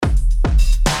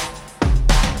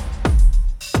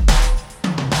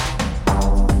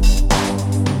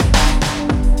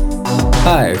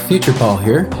Future Paul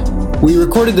here. We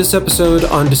recorded this episode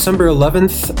on December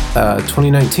 11th,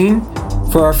 2019.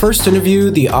 For our first interview,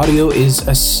 the audio is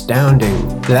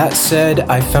astounding. That said,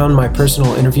 I found my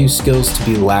personal interview skills to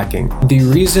be lacking. The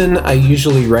reason I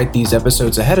usually write these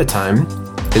episodes ahead of time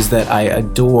is that I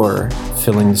adore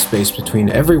filling the space between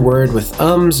every word with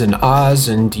ums and ahs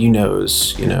and you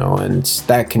knows, and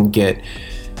that can get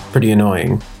pretty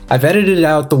annoying. I've edited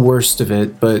out the worst of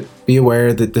it, but be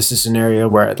aware that this is an area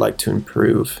where I'd like to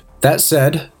improve. That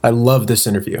said, I love this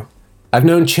interview. I've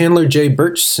known Chandler J.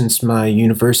 Birch since my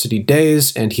university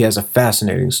days, and he has a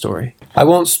fascinating story. I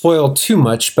won't spoil too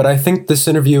much, but I think this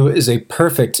interview is a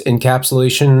perfect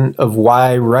encapsulation of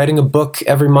why writing a book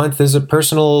every month is a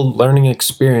personal learning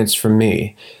experience for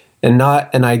me, and not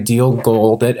an ideal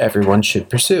goal that everyone should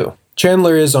pursue.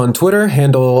 Chandler is on Twitter,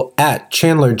 handle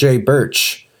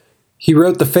 @ChandlerJBirch. He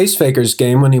wrote the Facefakers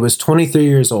game when he was 23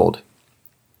 years old.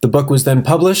 The book was then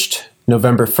published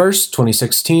November 1st,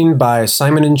 2016 by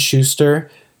Simon &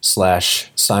 Schuster /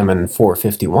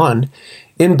 Simon451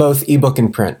 in both ebook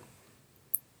and print.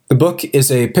 The book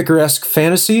is a picaresque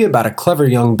fantasy about a clever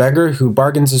young beggar who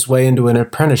bargains his way into an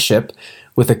apprenticeship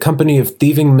with a company of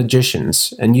thieving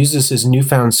magicians and uses his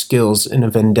newfound skills in a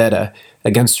vendetta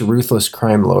against a ruthless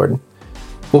crime lord.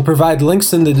 We'll provide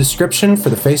links in the description for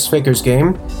the Facefakers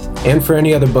game and for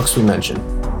any other books we mention.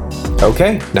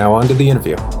 Okay, now on to the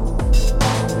interview.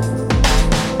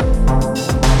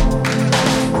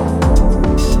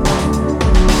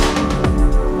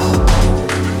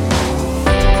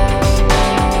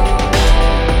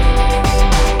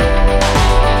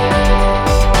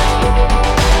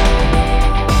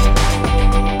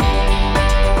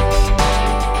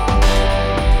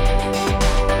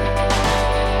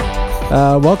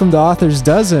 Welcome to Author's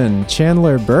Dozen,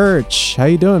 Chandler Birch. How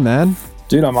you doing, man?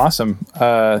 Dude, I'm awesome.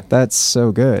 That's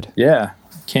so good. Yeah,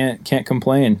 can't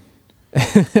complain.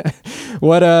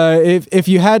 What if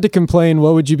you had to complain,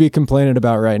 what would you be complaining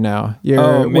about right now?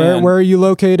 Where are you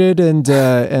located?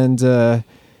 Yeah,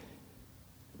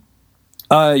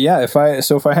 if I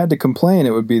had to complain,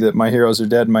 it would be that my heroes are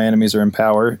dead, my enemies are in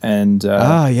power, and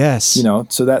yes,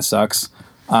 so that sucks.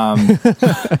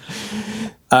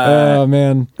 Oh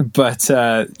man! But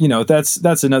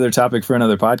that's another topic for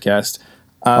another podcast.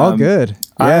 All good.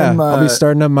 Yeah, I'll be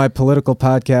starting up my political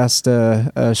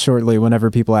podcast shortly. Whenever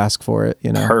people ask for it,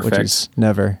 perfect. Which is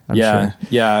never. I'm sure.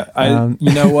 Yeah.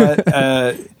 You know what?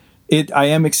 I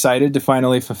am excited to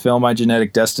finally fulfill my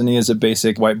genetic destiny as a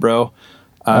basic white bro.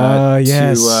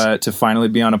 Yes. To finally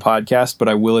be on a podcast, but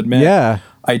I will admit,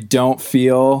 I don't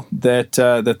feel that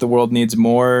the world needs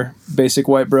more basic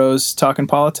white bros talking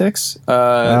politics.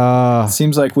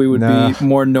 Seems like we would be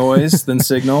more noise than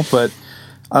signal. But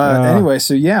anyway,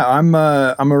 so yeah, I'm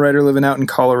a writer living out in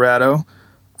Colorado,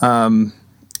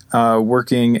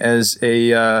 working as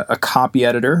a copy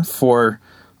editor for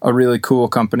a really cool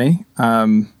company,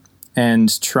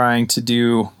 and trying to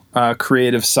do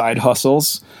creative side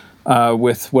hustles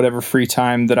with whatever free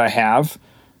time that I have.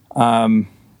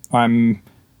 I'm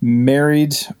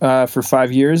married for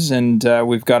 5 years, and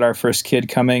we've got our first kid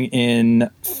coming in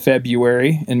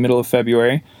middle of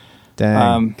February.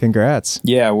 Dang, congrats.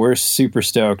 Yeah, we're super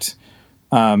stoked.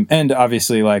 And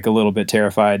obviously like a little bit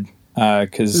terrified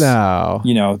because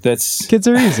that's kids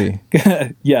are easy.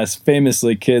 Yes,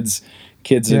 famously kids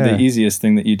are the easiest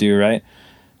thing that you do, right?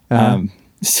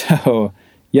 So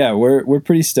yeah, we're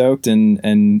pretty stoked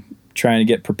and trying to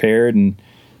get prepared, and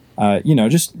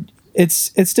just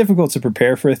it's difficult to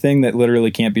prepare for a thing that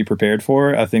literally can't be prepared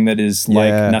for, a thing that is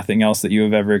like nothing else that you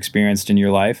have ever experienced in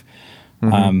your life.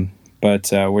 Mm-hmm. But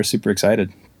we're super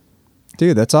excited.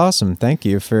 Dude, that's awesome. Thank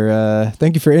you for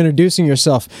introducing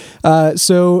yourself.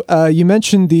 So you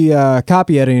mentioned the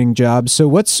copy editing job. So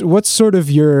what's sort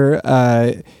of your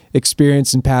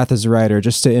experience and path as a writer,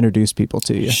 just to introduce people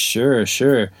to you? Sure.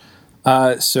 So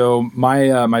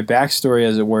my backstory,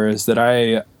 as it were, is that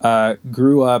I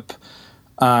grew up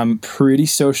pretty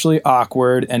socially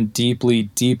awkward and deeply,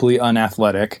 deeply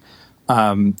unathletic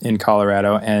in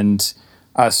Colorado. And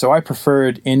so I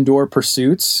preferred indoor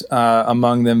pursuits,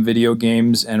 among them video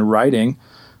games and writing.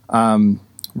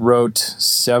 Wrote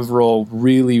several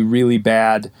really, really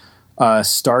bad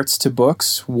starts to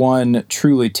books. One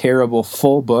truly terrible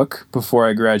full book before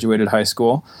I graduated high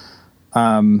school.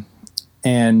 And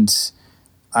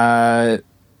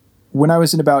when I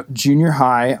was in about junior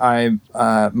high,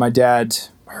 my dad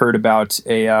heard about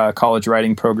a college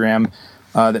writing program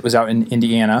that was out in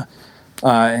Indiana,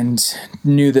 and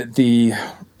knew that the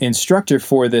instructor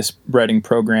for this writing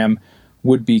program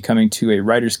would be coming to a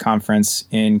writers' conference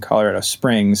in Colorado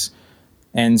Springs.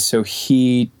 And so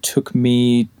he took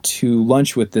me to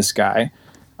lunch with this guy.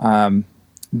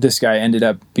 this guy ended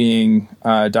up being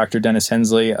Dr. Dennis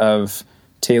Hensley of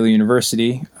Taylor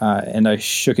University, and I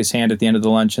shook his hand at the end of the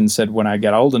lunch and said when I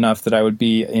got old enough that I would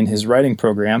be in his writing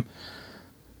program.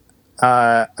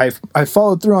 I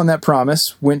followed through on that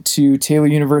promise, went to Taylor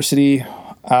University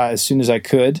as soon as I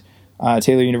could.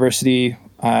 Taylor University,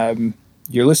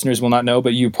 your listeners will not know,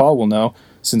 but you, Paul, will know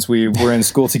since we were in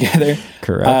school together.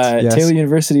 Correct. Yes. Taylor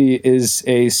University is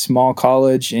a small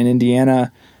college in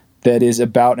Indiana that is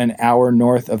about an hour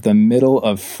north of the middle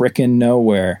of frickin'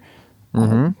 nowhere.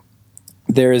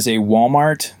 There is a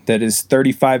Walmart that is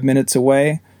 35 minutes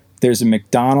away. There's a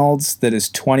McDonald's that is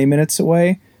 20 minutes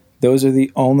away. Those are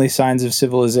the only signs of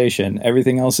civilization.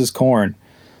 Everything else is corn.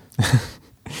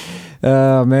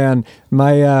 Oh man,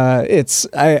 my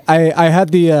I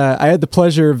had the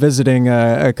pleasure of visiting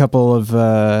a couple of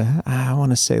I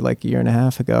want to say like a year and a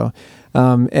half ago,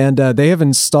 and they have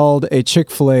installed a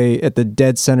Chick-fil-A at the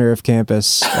dead center of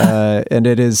campus, and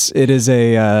it is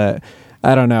a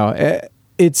I don't know.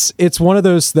 It's one of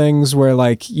those things where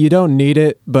like you don't need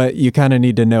it, but you kind of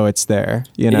need to know it's there.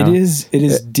 You know, it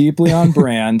is deeply on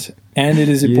brand, and it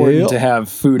is important to have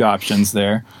food options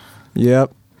there.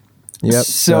 Yep.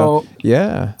 So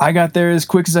yeah, I got there as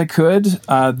quick as I could.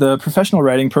 The professional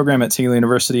writing program at Taylor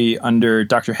University under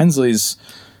Dr. Hensley's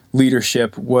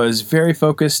leadership was very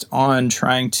focused on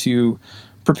trying to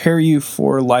prepare you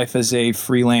for life as a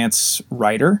freelance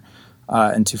writer.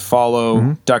 And to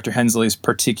follow Dr. Hensley's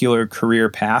particular career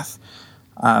path.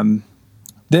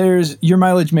 Your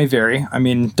mileage may vary. I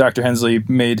mean, Dr. Hensley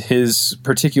made his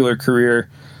particular career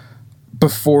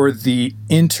before the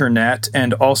internet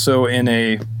and also in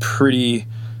a pretty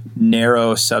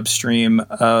narrow substream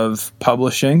of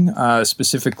publishing,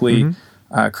 specifically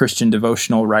Christian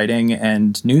devotional writing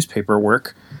and newspaper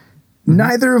work.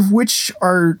 Neither of which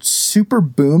are super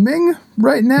booming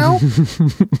right now.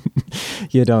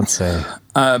 You don't say.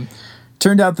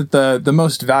 Turned out that the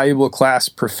most valuable class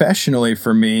professionally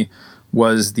for me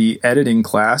was the editing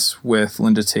class with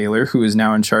Linda Taylor, who is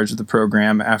now in charge of the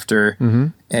program after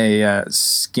a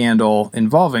scandal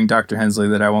involving Dr. Hensley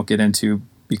that I won't get into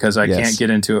because I can't get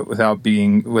into it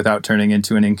without turning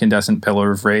into an incandescent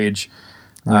pillar of rage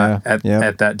at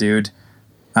that dude.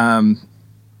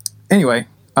 Anyway.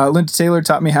 Linda Taylor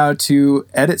taught me how to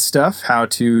edit stuff, how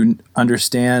to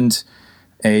understand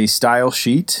a style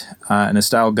sheet and a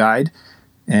style guide.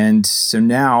 And so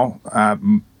now,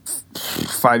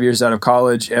 5 years out of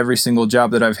college, every single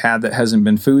job that I've had that hasn't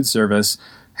been food service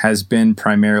has been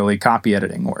primarily copy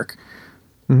editing work.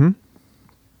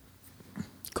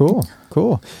 Cool.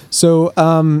 So,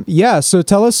 so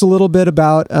tell us a little bit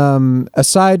about,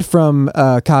 aside from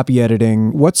copy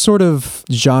editing, what sort of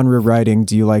genre writing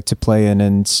do you like to play in,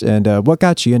 and what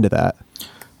got you into that?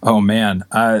 Oh, man.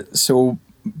 So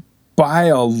by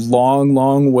a long,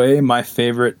 long way, my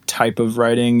favorite type of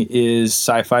writing is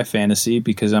sci-fi fantasy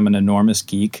because I'm an enormous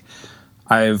geek.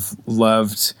 I've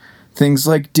loved things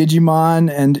like Digimon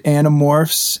and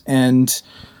Animorphs and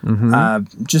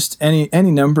just any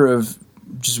number of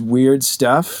just weird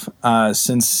stuff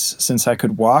since I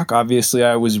could walk. Obviously,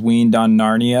 I was weaned on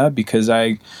Narnia because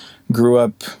I grew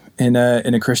up in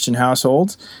a Christian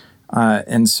household,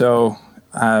 and so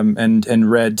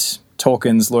and read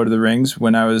Tolkien's Lord of the Rings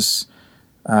when I was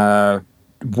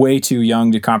way too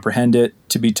young to comprehend it.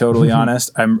 To be totally honest,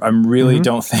 I'm really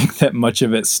don't think that much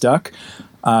of it stuck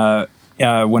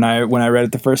when I read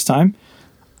it the first time.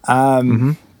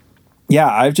 Yeah,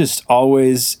 I've just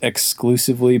always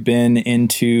exclusively been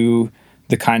into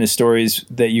the kind of stories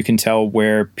that you can tell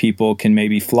where people can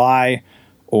maybe fly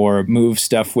or move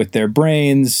stuff with their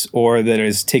brains or that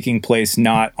is taking place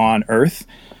not on Earth.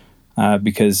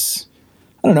 Because,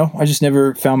 I don't know, I just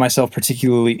never found myself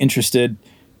particularly interested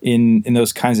in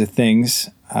those kinds of things.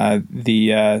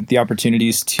 The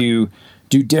opportunities to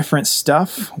do different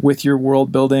stuff with your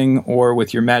world building or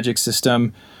with your magic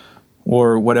system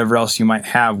or whatever else you might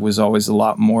have was always a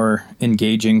lot more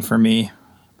engaging for me,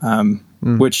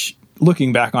 which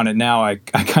looking back on it now, I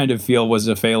kind of feel was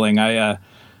a failing. I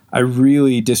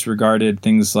really disregarded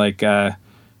things like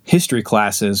history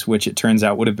classes, which it turns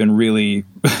out would have been really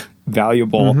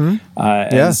valuable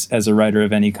as a writer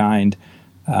of any kind,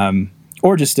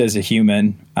 or just as a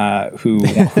human who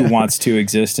wants to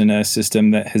exist in a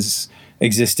system that has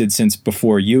existed since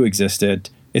before you existed.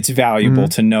 It's valuable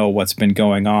to know what's been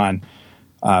going on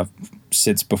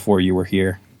since before you were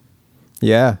here.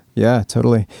 Yeah,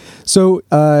 totally. So,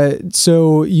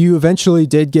 so you eventually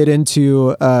did get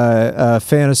into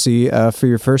fantasy for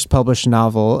your first published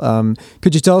novel.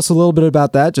 Could you tell us a little bit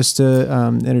about that, just to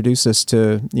introduce us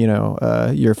to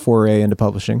your foray into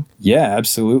publishing? Yeah,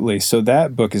 absolutely. So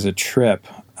that book is a trip.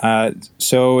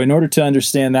 So in order to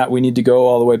understand that, we need to go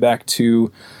all the way back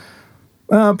to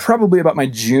probably about my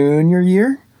junior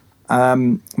year.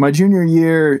 My junior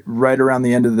year, right around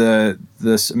the end of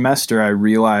the semester, I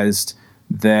realized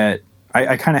that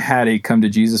I kind of had a come to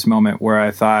Jesus moment where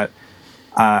I thought,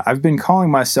 I've been calling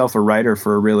myself a writer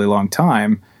for a really long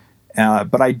time,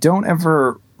 but I don't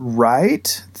ever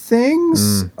write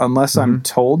things unless I'm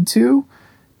told to.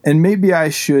 And maybe I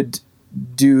should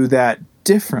do that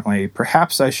differently.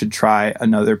 Perhaps I should try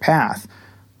another path.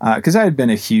 Because I had been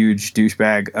a huge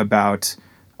douchebag about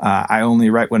I only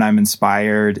write when I'm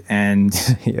inspired, and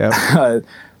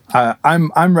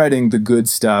I'm writing the good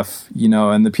stuff,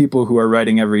 and the people who are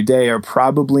writing every day are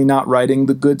probably not writing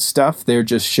the good stuff. They're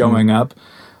just showing up.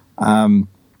 And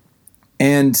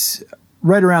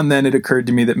right around then, it occurred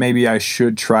to me that maybe I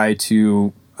should try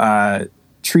to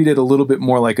treat it a little bit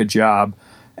more like a job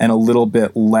and a little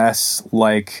bit less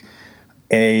like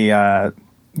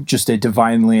just a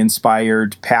divinely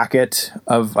inspired packet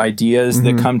of ideas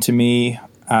that come to me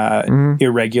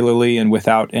irregularly and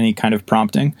without any kind of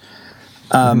prompting.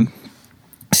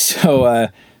 So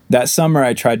that summer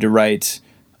I tried to write,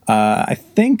 I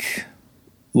think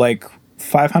like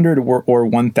 500 or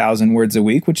 1,000 words a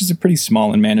week, which is a pretty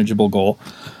small and manageable goal.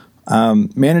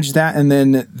 Managed that. And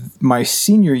then my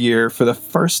senior year, for the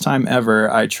first time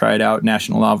ever, I tried out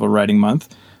National Novel Writing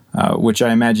Month, which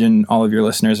I imagine all of your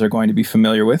listeners are going to be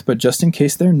familiar with. But just in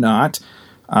case they're not,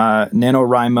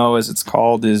 NaNoWriMo, as it's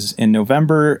called, is in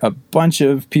November. A bunch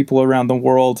of people around the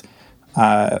world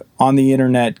on the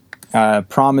internet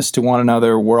promise to one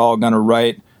another we're all going to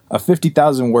write a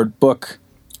 50,000 word book.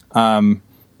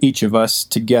 Each of us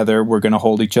together, we're going to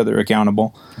hold each other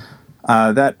accountable.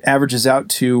 That averages out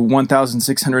to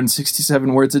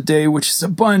 1,667 words a day, which is a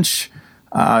bunch.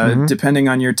 Depending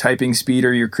on your typing speed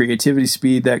or your creativity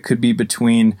speed, that could be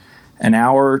between an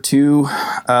hour or two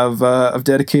of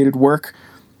dedicated work.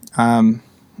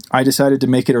 I decided to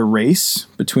make it a race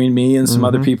between me and some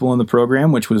other people in the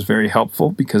program, which was very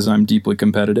helpful because I'm deeply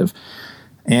competitive.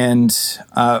 And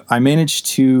I managed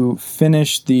to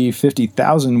finish the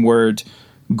 50,000 word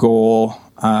goal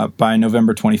by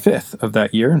November 25th of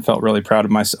that year, and felt really proud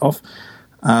of myself.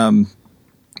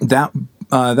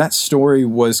 That story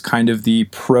was kind of the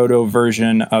proto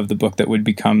version of the book that would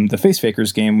become The Face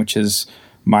Fakers Game, which is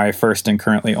my first and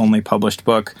currently only published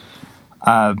book.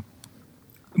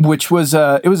 Which was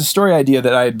it was a story idea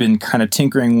that I had been kind of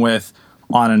tinkering with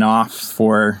on and off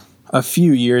for a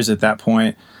few years at that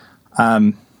point.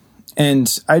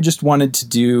 And I just wanted to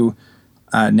do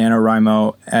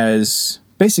NaNoWriMo as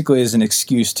basically as an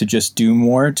excuse to just do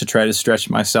more, to try to stretch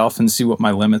myself and see what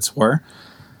my limits were.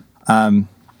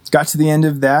 Got to the end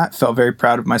of that, felt very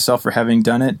proud of myself for having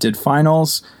done it, did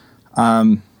finals.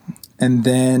 And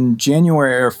then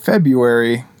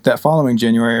that following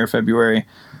January or February,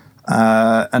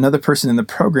 another person in the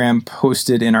program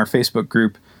posted in our Facebook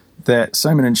group that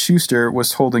Simon & Schuster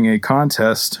was holding a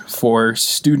contest for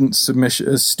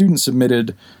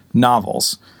student-submitted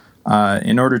novels.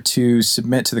 In order to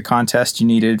submit to the contest, you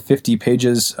needed 50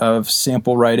 pages of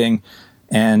sample writing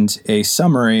and a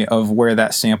summary of where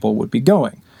that sample would be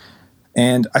going.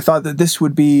 And I thought that this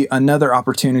would be another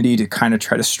opportunity to kind of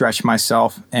try to stretch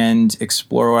myself and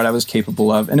explore what I was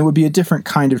capable of. And it would be a different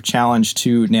kind of challenge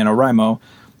to NaNoWriMo,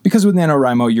 because with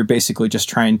NaNoWriMo, you're basically just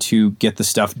trying to get the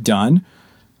stuff done.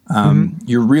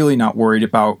 You're really not worried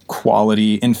about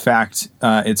quality. In fact,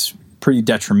 it's pretty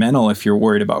detrimental if you're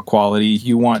worried about quality.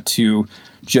 You want to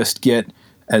just get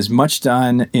as much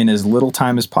done in as little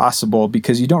time as possible,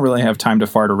 because you don't really have time to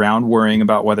fart around worrying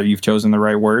about whether you've chosen the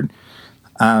right word.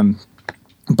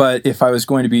 But if I was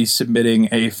going to be submitting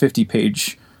a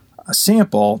 50-page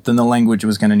sample, then the language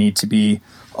was going to need to be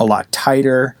a lot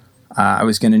tighter. I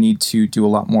was going to need to do a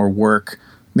lot more work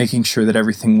making sure that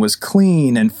everything was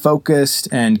clean and focused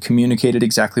and communicated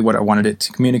exactly what I wanted it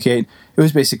to communicate. It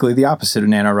was basically the opposite of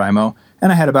NaNoWriMo,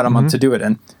 and I had about a month to do it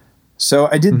in. So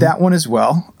I did that one as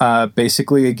well.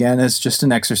 Basically, again, as just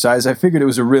an exercise. I figured it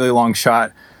was a really long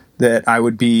shot that I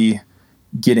would be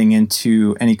getting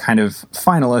into any kind of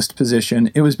finalist position.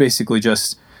 It was basically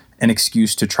just an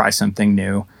excuse to try something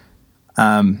new.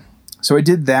 So I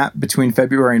did that between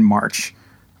February and March.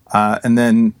 And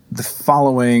then the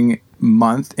following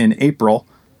month in April,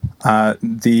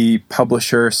 the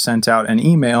publisher sent out an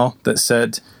email that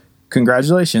said,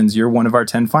 "Congratulations, you're one of our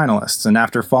 10 finalists." And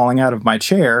after falling out of my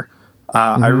chair,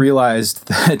 I realized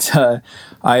that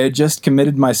I had just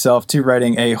committed myself to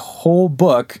writing a whole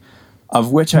book,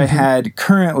 of which I had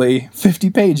currently 50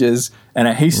 pages and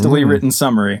a hastily written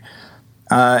summary.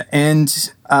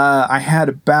 And I had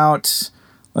about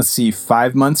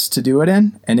 5 months to do it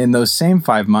in. And in those same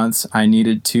 5 months, I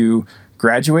needed to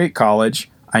graduate college.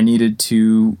 I needed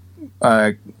to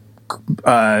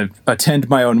attend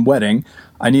my own wedding.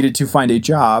 I needed to find a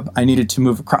job. I needed to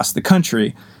move across the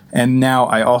country. And now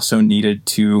I also needed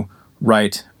to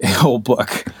write a whole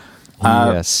book.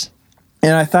 Yes.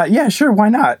 And I thought, yeah, sure, why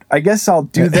not? I guess I'll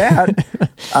do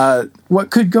that. What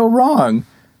could go wrong?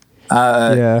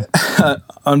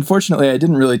 Unfortunately, I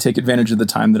didn't really take advantage of the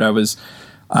time that I was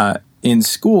in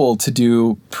school to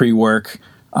do pre-work,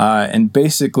 and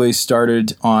basically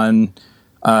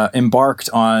embarked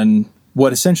on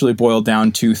what essentially boiled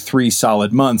down to 3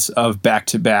 solid months of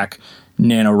back-to-back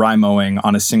NaNoWriMoing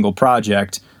on a single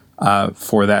project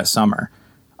for that summer.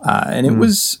 And it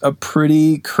was a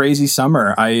pretty crazy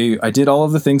summer. I did all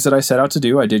of the things that I set out to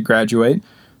do. I did graduate.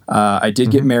 I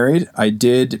did get married. I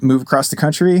did move across the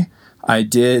country. I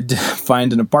did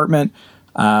find an apartment.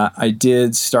 I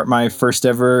did start my first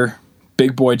ever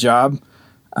big boy job,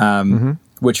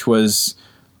 which was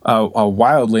a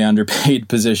wildly underpaid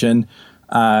position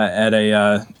at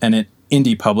an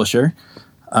indie publisher.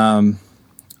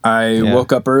 I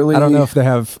woke up early. I don't know if they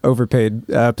have overpaid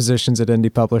positions at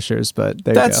indie publishers, but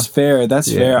that's fair.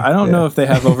 That's fair. I don't know if they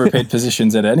have overpaid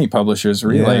positions at any publishers,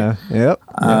 really. Yep.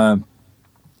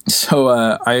 So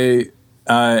I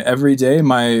every day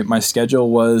my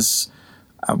schedule was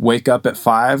wake up at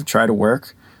 5, try to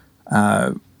work,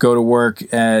 go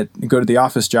to the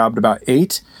office job at about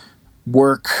 8,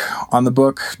 work on the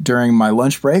book during my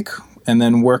lunch break, and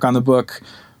then work on the book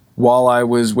while I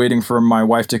was waiting for my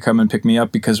wife to come and pick me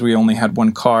up, because we only had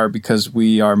one car, because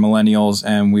we are millennials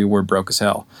and we were broke as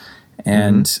hell.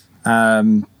 And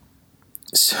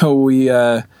so we,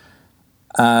 I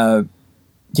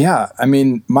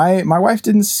mean, my wife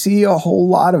didn't see a whole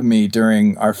lot of me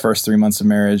during our first 3 months of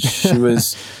marriage. She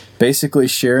was basically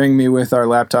sharing me with our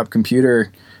laptop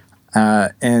computer.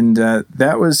 And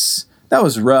that was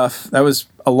rough. That was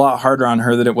a lot harder on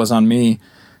her than it was on me.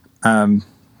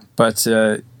 But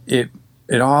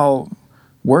it all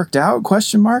worked out, ?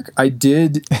 I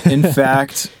did, in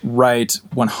fact, write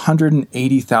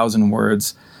 180,000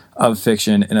 words of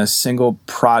fiction in a single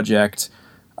project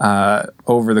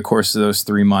over the course of those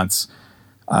 3 months.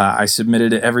 I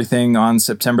submitted everything on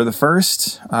September the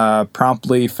 1st,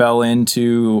 promptly fell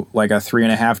into like a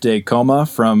 3.5 day coma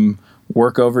from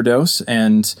work overdose,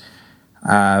 and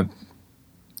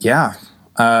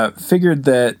figured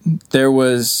that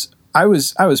I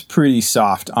was pretty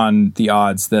soft on the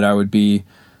odds that I would be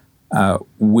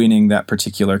winning that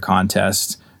particular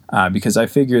contest, because I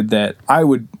figured that I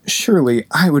would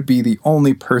be the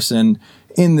only person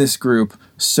in this group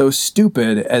so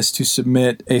stupid as to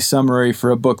submit a summary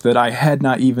for a book that I had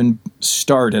not even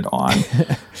started on.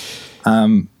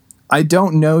 I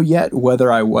don't know yet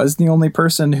whether I was the only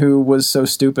person who was so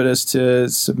stupid as to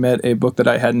submit a book that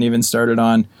I hadn't even started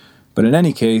on, but in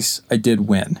any case, I did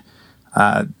win.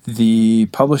 The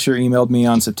publisher emailed me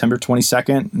on September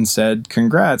 22nd and said,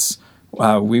 "Congrats,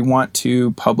 we want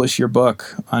to publish your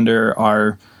book under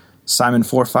our Simon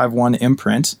 451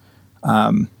 imprint.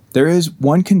 There is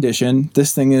one condition.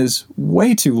 This thing is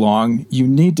way too long. You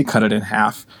need to cut it in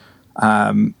half."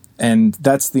 And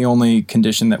that's the only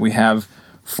condition that we have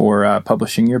for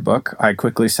publishing your book. I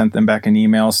quickly sent them back an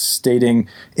email stating,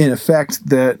 in effect,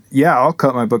 that, yeah, I'll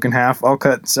cut my book in half. I'll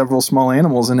cut several small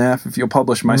animals in half if you'll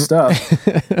publish my stuff.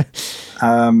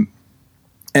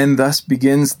 And thus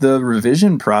begins the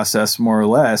revision process, more or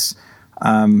less.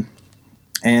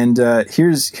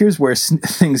 Here's where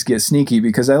things get sneaky,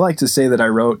 because I like to say that I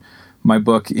wrote my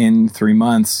book in 3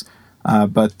 months,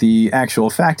 but the actual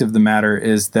fact of the matter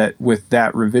is that with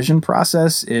that revision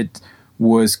process, it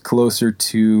was closer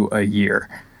to a year.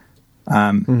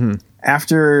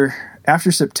 After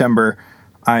September,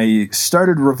 I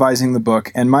started revising the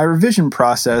book, and my revision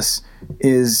process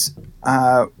is,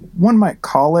 one might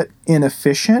call it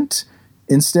inefficient.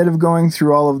 Instead of going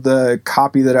through all of the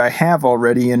copy that I have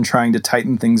already and trying to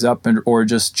tighten things up or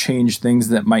just change things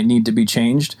that might need to be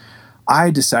changed, I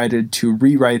decided to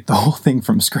rewrite the whole thing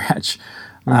from scratch.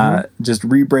 Just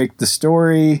re-break the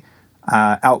story,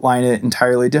 outline it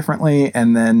entirely differently,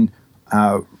 and then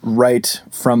write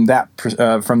from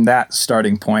that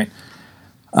starting point.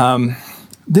 I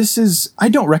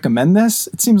don't recommend this.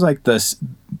 It seems like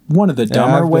one of the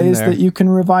dumber ways that you can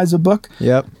revise a book.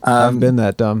 Yep, I've been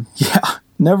that dumb. Yeah.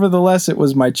 Nevertheless, it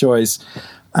was my choice.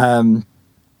 So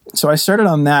I started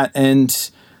on that,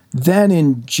 and then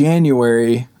in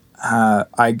January,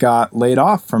 I got laid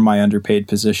off from my underpaid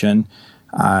position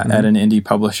at an indie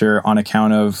publisher on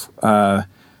account of,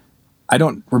 I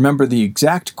don't remember the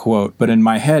exact quote, but in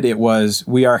my head it was,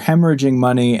 "We are hemorrhaging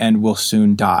money and will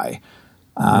soon die."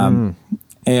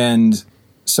 And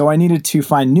so I needed to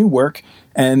find new work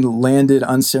and landed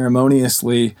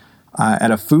unceremoniously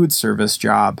at a food service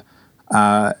job,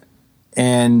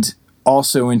 and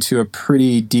also into a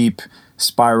pretty deep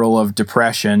spiral of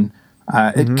depression.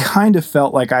 It kind of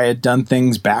felt like I had done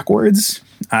things backwards,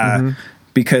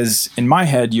 because in my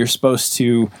head, you're supposed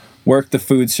to work the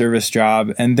food service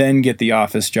job and then get the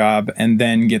office job and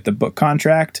then get the book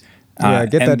contract.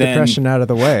 Get that depression out of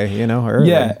the way, early.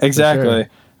 Yeah, exactly.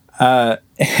 Sure.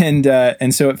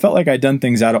 And so it felt like I'd done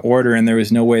things out of order, and there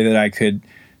was no way that I could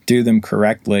do them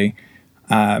correctly.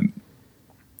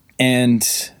 And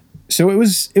so it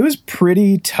was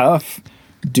pretty tough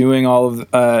doing all of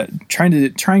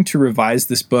trying to revise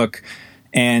this book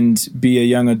and be a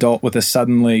young adult with a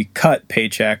suddenly cut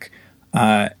paycheck,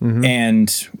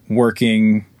 and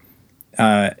working,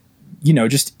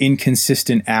 just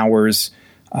inconsistent hours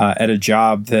at a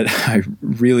job that I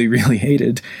really, really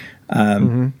hated,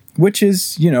 which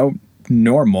is,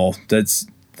 normal. That's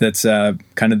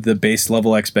kind of the base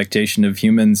level expectation of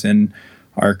humans in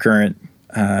our current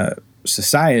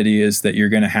society, is that you're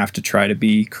going to have to try to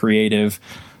be creative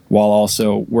while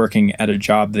also working at a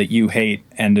job that you hate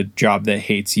and a job that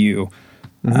hates you.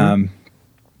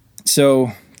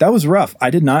 So that was rough. I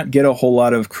did not get a whole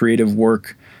lot of creative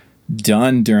work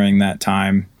done during that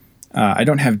time. I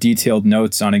don't have detailed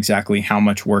notes on exactly how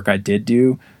much work I did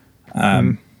do.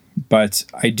 But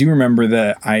I do remember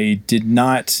that I did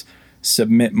not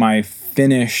submit my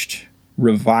finished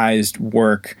revised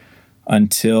work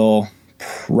until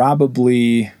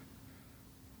probably,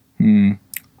 in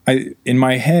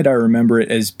my head, I remember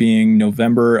it as being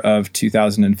November of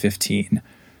 2015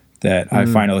 that I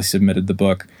finally submitted the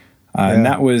book. And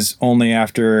that was only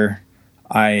after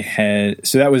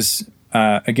that was,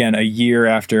 again, a year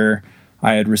after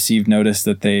I had received notice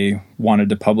that they wanted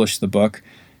to publish the book.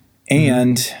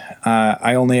 And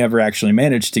I only ever actually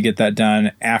managed to get that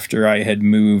done after I had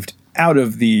moved out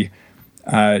of the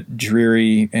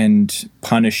dreary and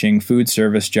punishing food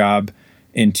service job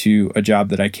into a job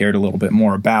that I cared a little bit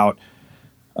more about,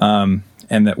 and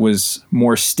that was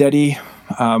more steady,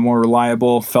 more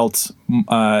reliable, felt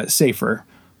safer,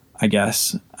 I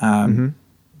guess.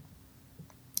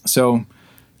 So,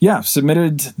 yeah,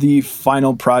 submitted the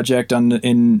final project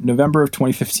in November of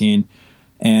 2015,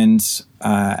 and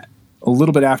a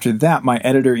little bit after that, my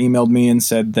editor emailed me and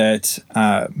said that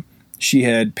she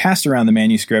had passed around the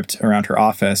manuscript around her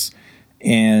office,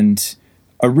 and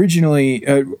originally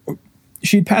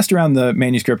she'd passed around the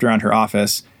manuscript around her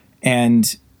office,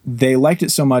 and they liked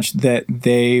it so much that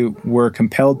they were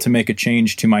compelled to make a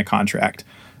change to my contract.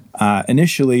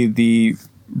 Initially, the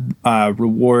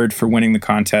reward for winning the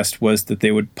contest was that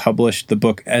they would publish the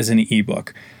book as an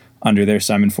ebook under their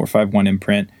Simon 451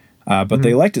 imprint. But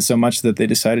they liked it so much that they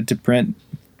decided to print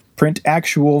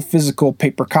actual physical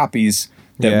paper copies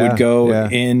that would go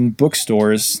in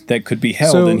bookstores that could be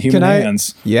held in human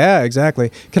hands. Yeah,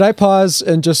 exactly. Could I pause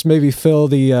and just maybe fill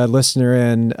the listener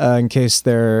in case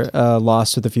they're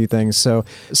lost with a few things? So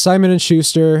Simon and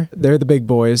Schuster, they're the big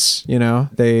boys.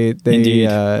 They Indeed.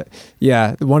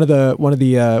 One of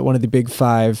the big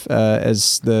five,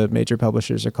 as the major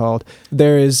publishers are called.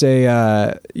 There is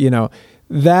a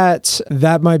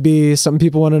that might be something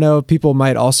people want to know. People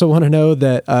might also want to know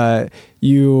that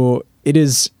it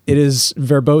is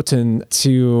verboten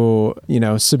to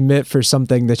submit for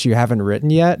something that you haven't written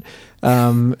yet.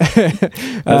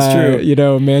 That's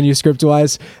true. Manuscript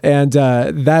wise, and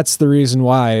that's the reason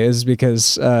why, is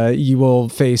because you will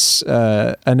face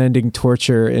unending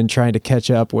torture in trying to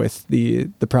catch up with the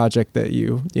project that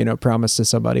you promised to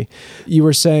somebody. You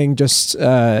were saying just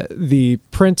the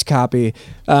print copy.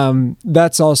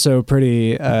 That's also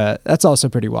pretty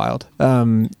wild.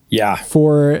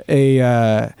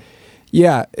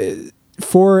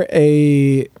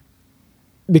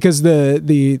 Because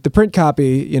the print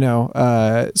copy,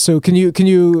 so can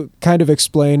you kind of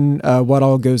explain what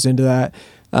all goes into that,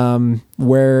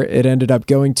 where it ended up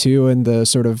going to, and the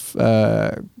sort of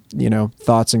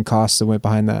thoughts and costs that went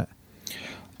behind that?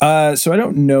 So I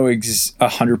don't know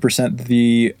 100%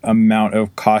 the amount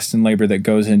of cost and labor that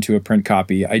goes into a print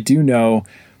copy. I do know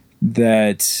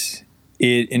that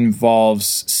it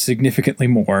involves significantly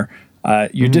more.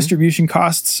 Your distribution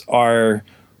costs are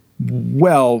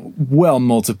well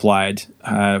multiplied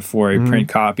for a print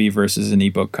copy versus an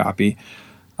ebook copy.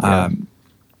 And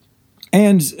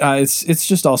it's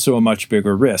just also a much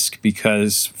bigger risk,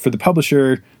 because for the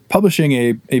publisher,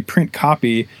 publishing a print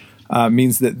copy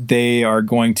means that they are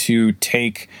going to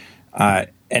take an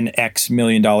X $1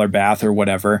 million bath or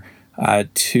whatever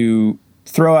to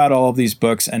throw out all of these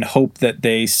books and hope that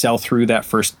they sell through that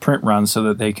first print run so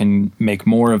that they can make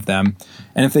more of them.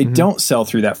 And if they don't sell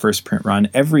through that first print run,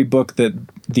 every book that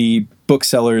the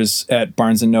booksellers at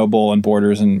Barnes & Noble and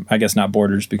Borders, and I guess not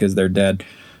Borders because they're dead,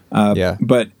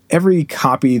 but every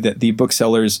copy that the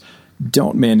booksellers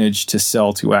don't manage to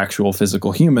sell to actual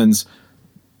physical humans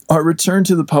are returned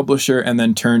to the publisher and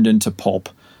then turned into pulp.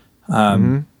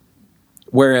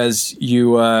 Whereas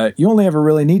you only ever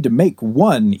really need to make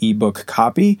one ebook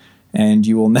copy, and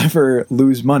you will never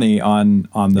lose money on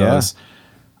those.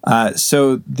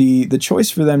 So the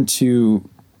choice for them to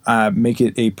make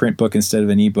it a print book instead of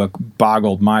an ebook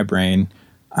boggled my brain,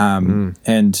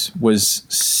 and was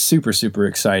super, super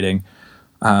exciting.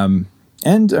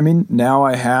 And I mean, now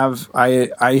I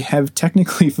have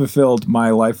technically fulfilled my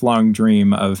lifelong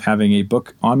dream of having a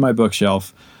book on my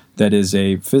bookshelf that is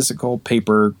a physical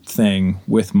paper thing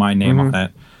with my name on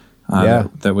it,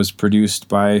 that was produced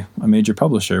by a major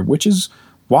publisher, which is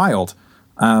wild.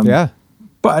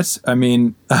 But I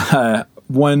mean,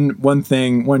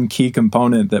 one key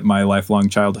component that my lifelong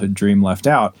childhood dream left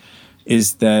out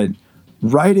is that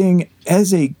writing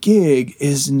as a gig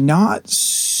is not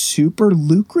super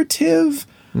lucrative.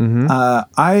 So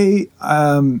I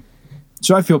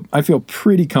feel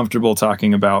pretty comfortable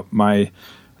talking about my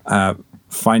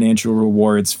financial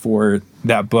rewards for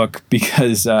that book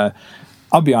because I'll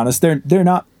be honest, they're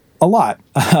not a lot.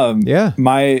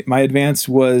 My advance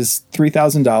was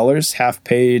 $3,000, half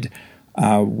paid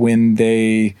when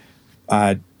they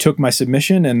took my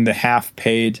submission, and the half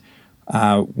paid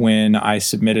when I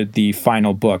submitted the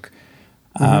final book.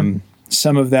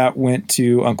 Some of that went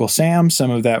to Uncle Sam.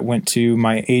 Some of that went to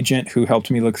my agent, who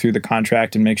helped me look through the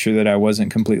contract and make sure that I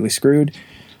wasn't completely screwed.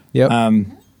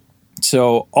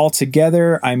 So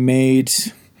altogether, I made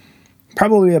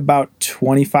probably about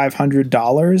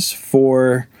 $2,500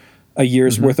 for a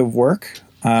year's worth of work.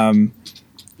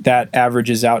 That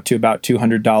averages out to about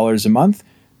 $200 a month,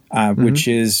 which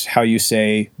is how you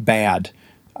say bad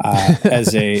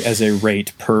as a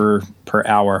rate per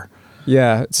hour.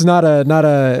 Yeah, it's not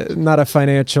a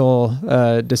financial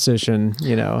decision,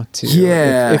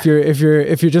 if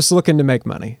you're just looking to make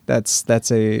money. It's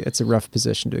a rough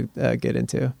position to get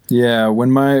into. Yeah,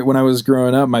 when I was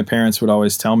growing up, my parents would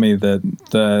always tell me that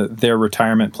their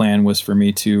retirement plan was for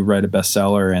me to write a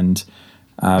bestseller and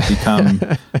become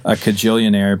a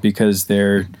cajillionaire because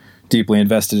they're deeply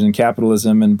invested in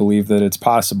capitalism and believe that it's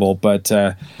possible. But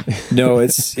no,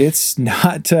 it's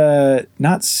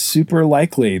not super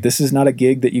likely. This is not a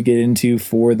gig that you get into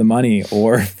for the money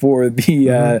or for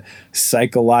the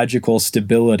psychological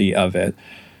stability of it.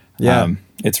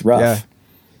 It's rough.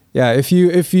 Yeah. If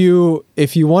you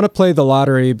want to play the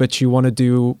lottery, but you want to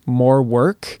do more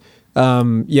work,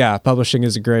 publishing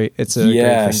is great thing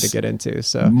to get into.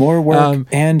 So more work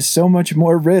and so much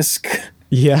more risk.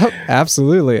 Yeah,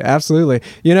 absolutely.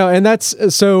 And that's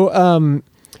so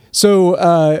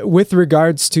with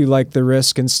regards to like the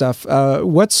risk and stuff,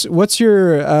 what's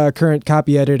your current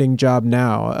copy editing job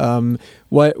now?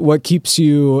 What keeps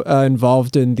you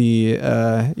involved in the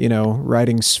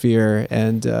writing sphere,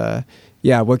 and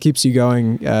what keeps you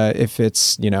going if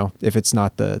it's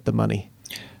not the money?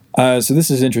 So this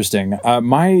is interesting.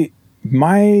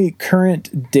 My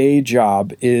current day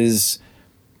job is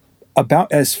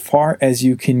about as far as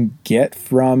you can get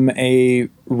from a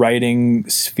writing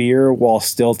sphere while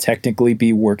still technically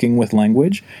be working with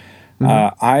language.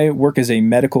 I work as a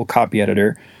medical copy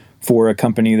editor for a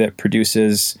company that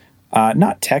produces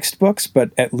not textbooks,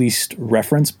 but at least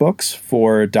reference books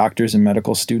for doctors and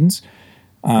medical students.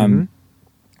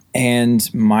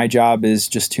 And my job is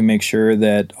just to make sure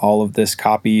that all of this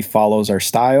copy follows our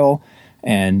style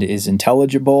and is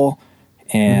intelligible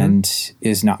and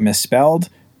is not misspelled.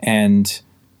 And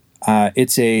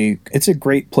it's a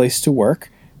great place to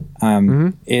work.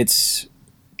 It's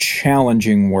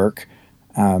challenging work,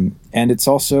 and it's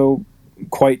also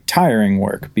quite tiring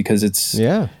work because it's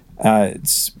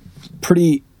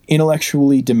pretty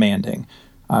intellectually demanding.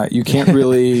 You can't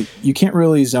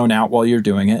really zone out while you're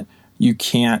doing it. You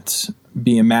can't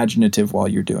be imaginative while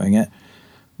you're doing it.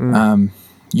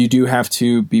 You do have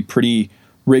to be pretty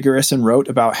rigorous and rote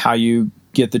about how you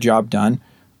get the job done.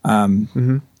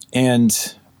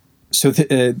 And so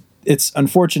it's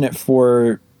unfortunate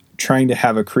for trying to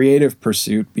have a creative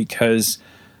pursuit because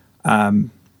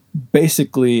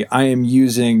basically I am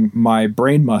using my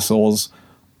brain muscles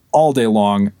all day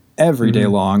long, every day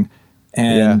long.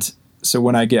 And so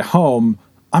when I get home,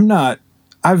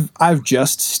 I've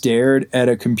just stared at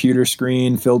a computer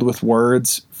screen filled with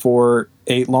words for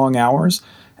 8 long hours.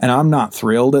 And I'm not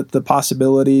thrilled at the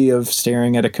possibility of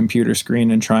staring at a computer screen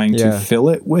and trying to fill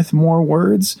it with more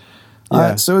words.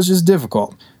 So it's just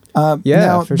difficult.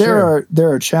 Now, for sure.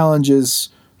 There are challenges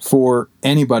for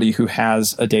anybody who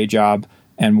has a day job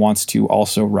and wants to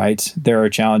also write. There are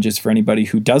challenges for anybody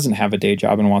who doesn't have a day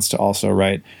job and wants to also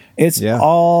write. It's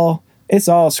all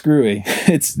screwy.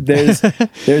 There's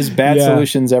bad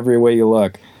solutions every way you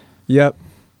look. Yep.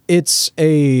 It's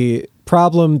a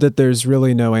problem that there's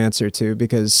really no answer to,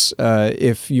 because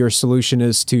if your solution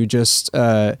is to just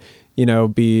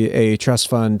be a trust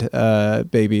fund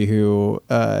baby who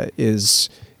is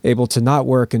able to not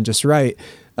work and just write,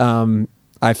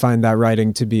 I find that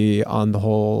writing to be, on the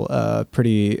whole,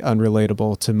 pretty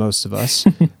unrelatable to most of us.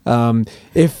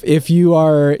 If you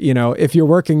are, if you're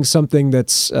working something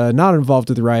that's not involved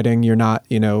with writing, you're not,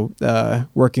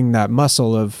 working that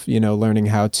muscle of, learning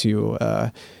how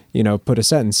to, put a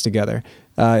sentence together.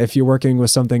 If you're working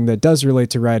with something that does relate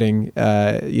to writing,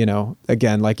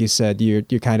 again, like you said, you're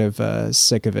kind of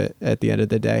sick of it at the end of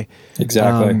the day.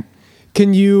 Exactly.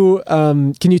 Can you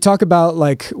talk about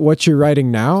like what you're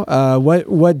writing now?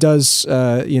 What does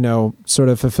sort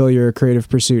of fulfill your creative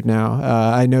pursuit now?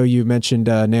 I know you mentioned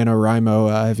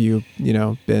NaNoWriMo. Have you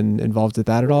been involved with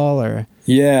that at all, or?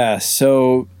 Yeah.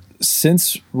 So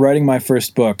since writing my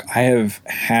first book, I have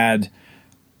had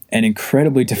an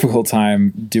incredibly difficult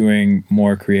time doing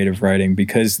more creative writing,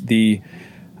 because the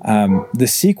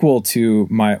sequel to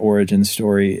my origin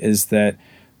story is that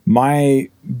my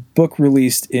book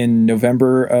released in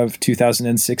November of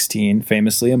 2016,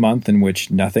 famously a month in which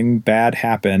nothing bad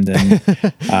happened and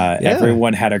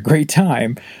everyone had a great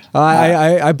time.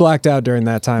 I blacked out during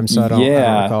that time, so I don't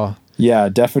recall. Yeah,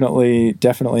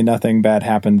 definitely nothing bad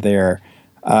happened there.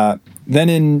 Then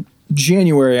in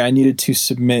January, I needed to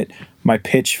submit my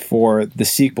pitch for the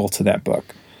sequel to that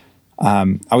book.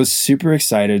 I was super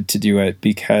excited to do it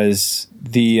because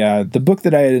the book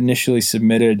that I had initially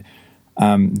submitted,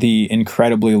 the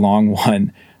incredibly long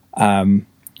one,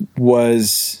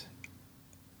 was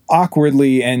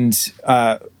awkwardly and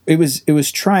it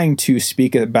was trying to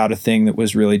speak about a thing that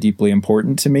was really deeply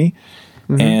important to me.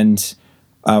 Mm-hmm. And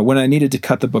when I needed to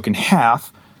cut the book in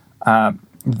half,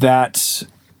 that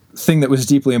thing that was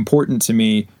deeply important to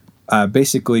me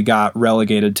basically got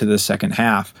relegated to the second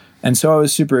half. And so I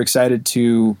was super excited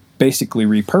to basically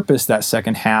repurpose that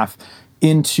second half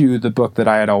into the book that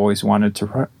I had always wanted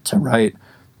to write.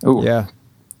 Oh, yeah.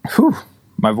 Whew,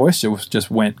 my voice just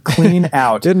went clean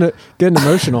out. Getting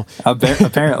emotional.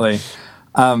 Apparently.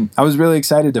 I was really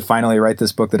excited to finally write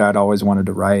this book that I'd always wanted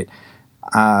to write.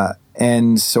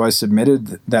 And so I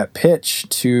submitted that pitch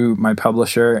to my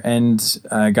publisher and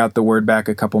got the word back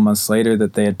a couple months later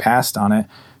that they had passed on it,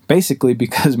 basically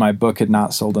because my book had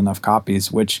not sold enough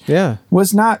copies, which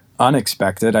was not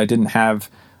unexpected. I didn't have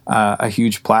a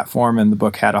huge platform and the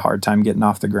book had a hard time getting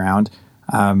off the ground.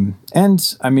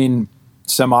 And I mean,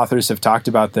 some authors have talked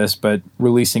about this, but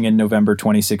releasing in November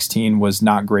 2016 was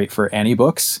not great for any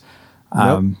books.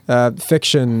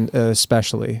 Fiction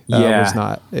especially was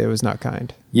not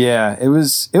kind. Yeah, it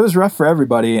was rough for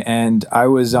everybody, and I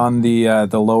was on the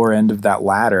lower end of that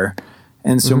ladder,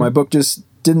 and so my book just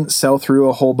didn't sell through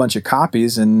a whole bunch of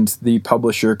copies, and the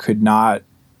publisher could not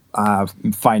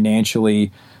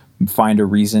financially find a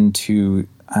reason to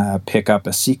pick up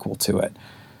a sequel to it.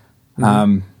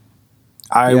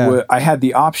 I had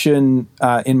the option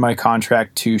in my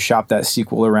contract to shop that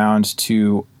sequel around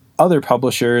to other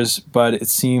publishers, but it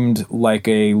seemed like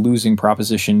a losing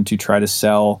proposition to try to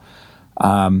sell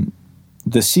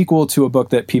the sequel to a book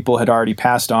that people had already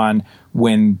passed on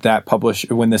when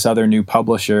this other new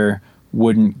publisher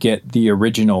wouldn't get the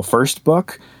original first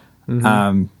book.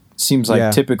 Seems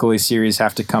like typically series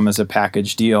have to come as a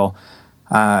package deal.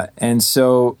 And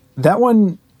so that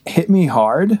one hit me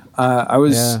hard. I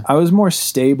was more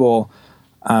stable,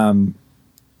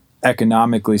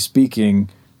 economically speaking,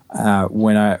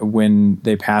 when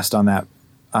they passed on that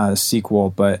sequel,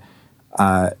 but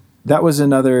that was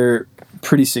another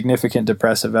pretty significant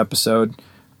depressive episode.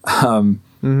 And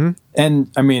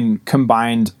I mean,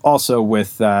 combined also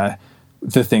with the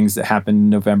things that happened in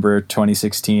November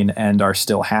 2016 and are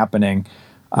still happening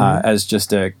as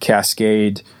just a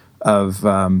cascade of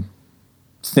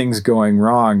things going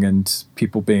wrong and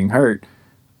people being hurt.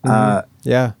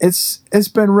 It's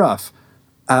been rough.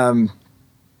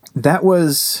 That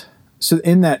was, so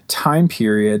in that time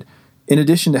period, in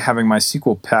addition to having my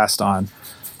sequel passed on,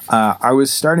 I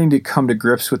was starting to come to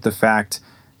grips with the fact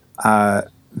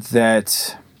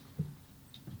that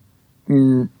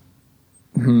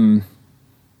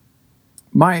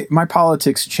my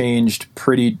politics changed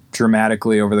pretty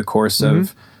dramatically over the course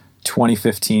of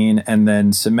 2015 and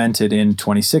then cemented in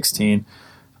 2016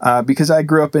 because I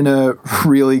grew up in a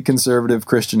really conservative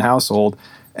Christian household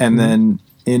and then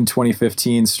in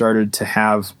 2015 started to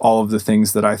have all of the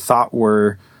things that I thought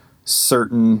were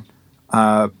certain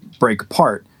break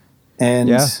apart.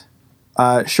 And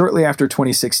shortly after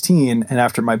 2016 and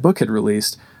after my book had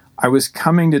released, I was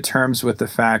coming to terms with the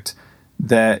fact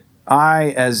that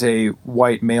I, as a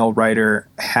white male writer,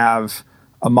 have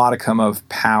a modicum of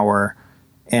power,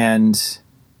 and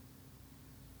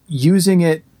using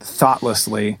it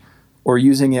thoughtlessly or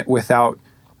using it without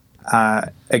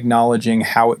acknowledging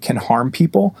how it can harm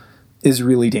people is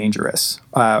really dangerous.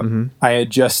 I had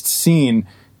just seen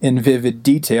in vivid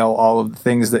detail all of the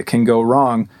things that can go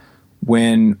wrong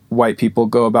when white people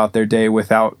go about their day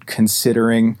without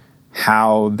considering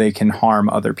how they can harm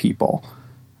other people.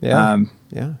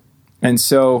 And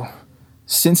so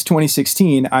since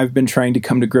 2016, I've been trying to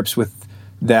come to grips with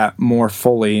that more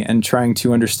fully and trying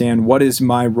to understand what is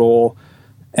my role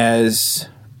as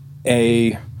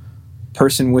a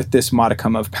person with this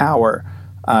modicum of power.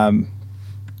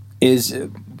 Is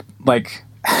like,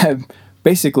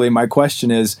 basically my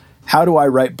question is, how do I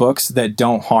write books that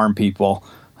don't harm people?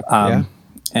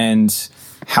 And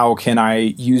how can I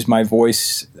use my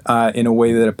voice in a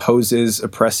way that opposes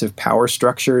oppressive power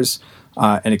structures,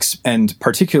 and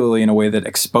particularly in a way that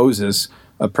exposes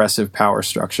oppressive power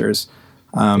structures?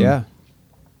 And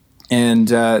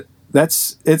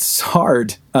it's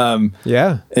hard.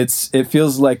 It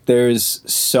feels like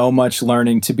there's so much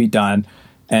learning to be done,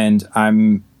 and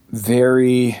I'm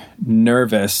very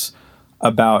nervous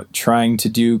about trying to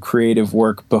do creative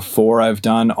work before I've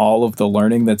done all of the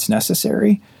learning that's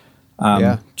necessary.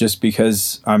 Just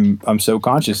because I'm so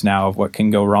conscious now of what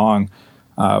can go wrong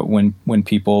when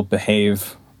people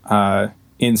behave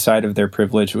inside of their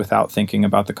privilege without thinking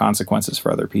about the consequences for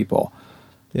other people.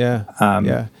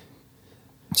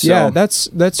 So,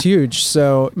 that's huge.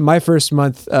 So my first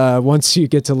month, once you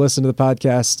get to listen to the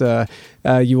podcast,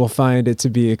 you will find it to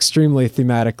be extremely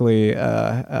thematically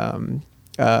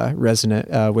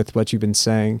resonant with what you've been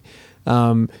saying.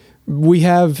 We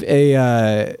have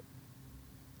a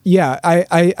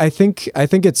I think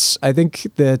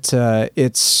that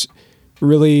it's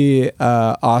really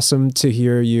awesome to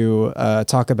hear you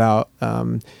talk about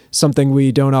something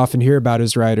we don't often hear about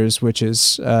as writers, which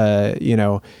is there's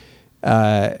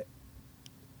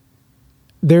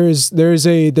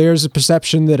a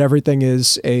perception that everything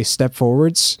is a step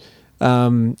forwards,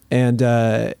 and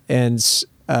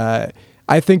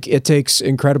I think it takes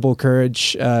incredible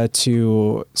courage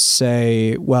to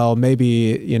say, well,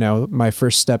 maybe my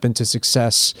first step into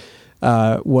success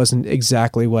wasn't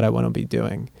exactly what I want to be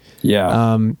doing.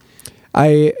 So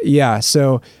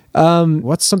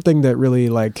what's something that really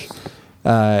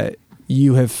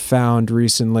you have found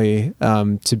recently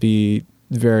to be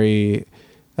very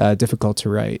difficult to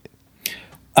write?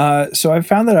 So I've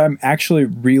found that I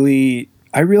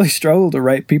really struggle to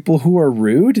write people who are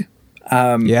rude,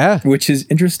 which is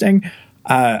interesting.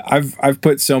 I've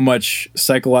put so much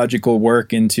psychological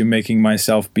work into making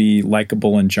myself be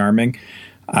likable and charming,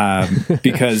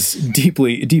 because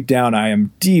deep down, I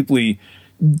am deeply,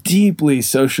 deeply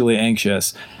socially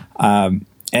anxious.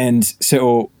 And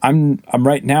so I'm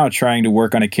right now trying to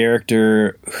work on a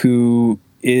character who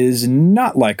is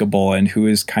not likable and who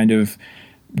is kind of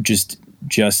just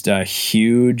a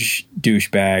huge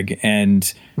douchebag.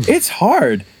 And it's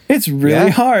hard. It's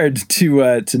really hard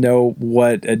to know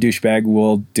what a douchebag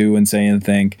will do and say and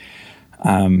think.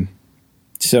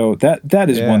 So that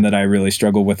is one that I really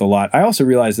struggle with a lot. I also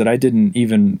realized that I didn't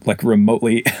even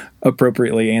remotely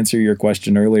appropriately answer your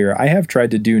question earlier. I have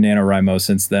tried to do NaNoWriMo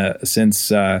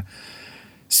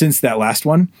since that last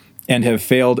one, and have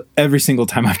failed every single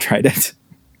time I've tried it.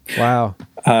 Wow.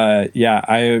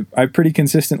 I pretty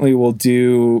consistently will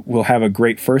have a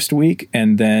great first week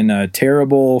and then a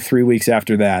terrible 3 weeks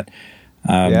after that.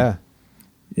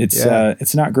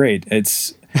 It's not great.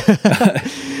 It's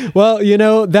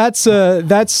well, that's a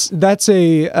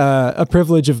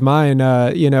privilege of mine.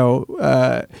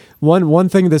 One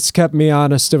thing that's kept me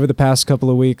honest over the past couple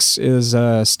of weeks is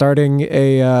starting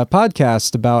a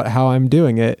podcast about how I'm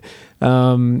doing it.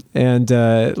 And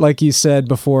like you said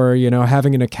before,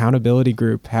 having an accountability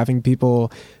group, having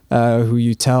people who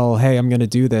you tell, hey, I'm going to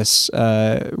do this.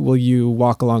 Will you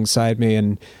walk alongside me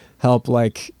and help,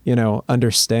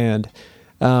 understand?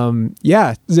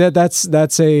 That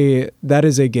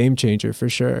is a game changer for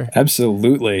sure.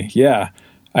 Absolutely. Yeah.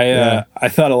 I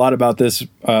thought a lot about this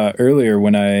earlier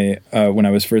when I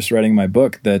was first writing my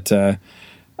book, that the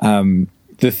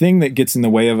thing that gets in the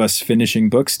way of us finishing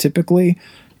books typically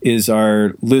is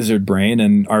our lizard brain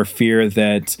and our fear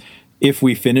that if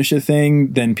we finish a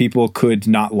thing, then people could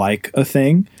not like a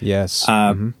thing. Yes.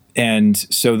 And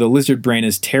so the lizard brain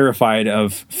is terrified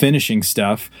of finishing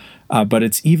stuff, but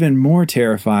it's even more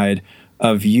terrified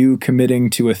of you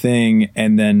committing to a thing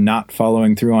and then not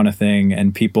following through on a thing,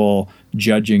 and people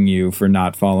judging you for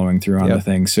not following through on the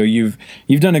thing. So you've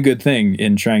done a good thing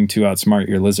in trying to outsmart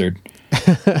your lizard.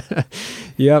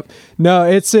 Yep. No,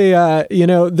 it's a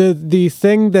the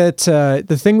thing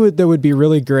that would be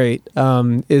really great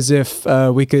is if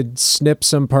we could snip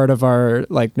some part of our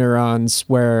like neurons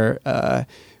where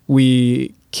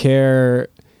we care.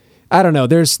 I don't know.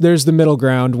 There's the middle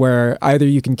ground where either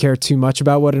you can care too much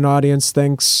about what an audience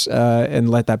thinks and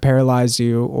let that paralyze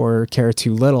you, or care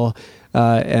too little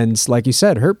and, like you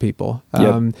said, hurt people.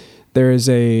 Yep. There's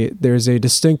a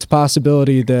distinct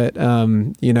possibility that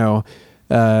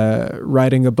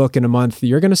writing a book in a month,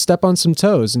 you're going to step on some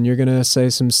toes and you're going to say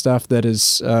some stuff that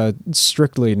is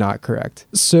strictly not correct.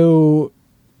 So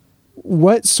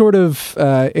what sort of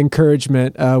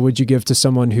encouragement would you give to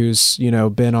someone who's,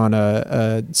 been on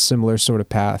a similar sort of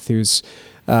path, who's,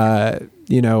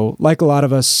 like a lot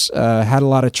of us, had a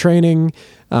lot of training?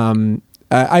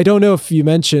 I don't know if you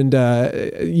mentioned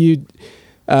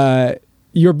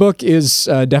your book is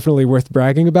definitely worth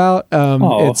bragging about.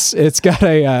 It's got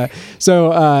a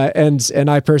and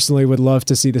I personally would love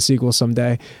to see the sequel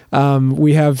someday.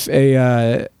 We have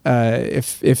a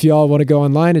if y'all want to go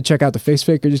online and check out the Face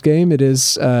Fakers game, it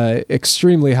is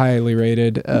extremely highly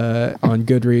rated on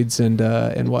Goodreads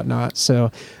and whatnot.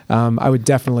 So I would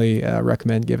definitely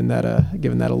recommend giving that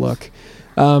a look.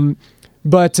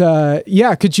 But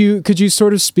could you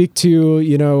sort of speak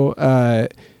to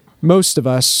most of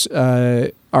us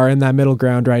are in that middle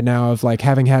ground right now of like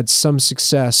having had some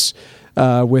success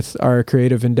with our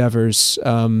creative endeavors,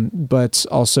 but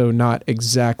also not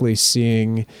exactly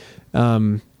seeing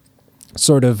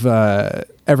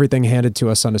everything handed to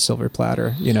us on a silver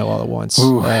platter, all at once.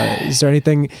 Is there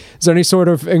any sort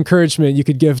of encouragement you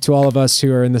could give to all of us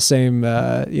who are in the same,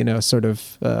 arena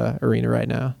right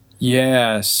now?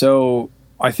 Yeah. So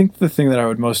I think the thing that I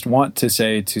would most want to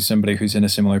say to somebody who's in a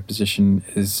similar position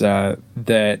is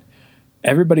that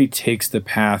everybody takes the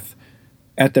path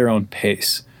at their own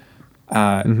pace.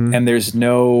 And there's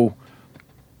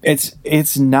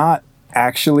it's not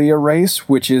actually a race,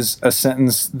 which is a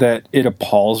sentence that it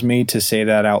appalls me to say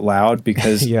that out loud,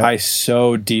 because I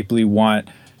so deeply want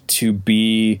to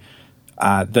be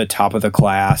the top of the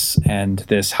class and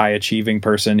this high achieving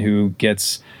person who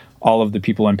gets all of the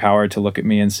people in power to look at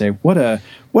me and say, what a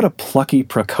plucky,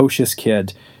 precocious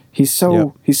kid. He's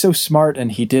so smart,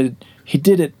 and he did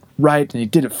it right, and he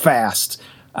did it fast.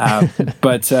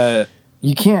 But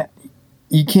you can't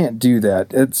do that.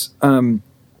 It's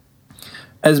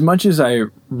as much as I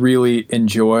really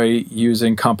enjoy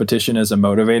using competition as a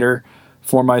motivator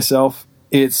for myself,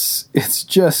 it's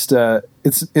just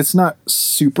it's not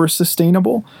super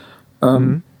sustainable.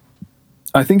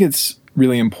 I think it's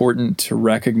really important to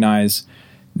recognize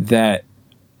that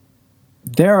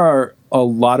there are a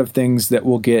lot of things that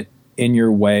will get in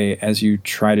your way as you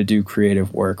try to do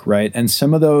creative work, right? And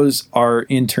some of those are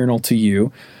internal to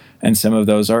you, and some of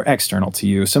those are external to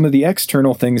you. Some of the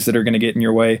external things that are going to get in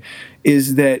your way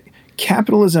is that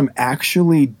capitalism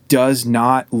actually does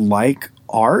not like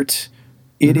art.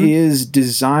 It is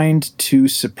designed to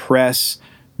suppress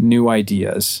new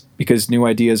ideas, because new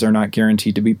ideas are not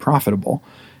guaranteed to be profitable.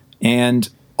 And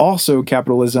also,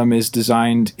 capitalism is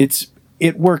designed,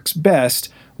 it works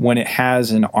best when it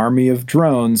has an army of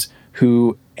drones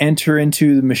who enter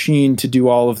into the machine to do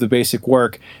all of the basic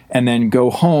work and then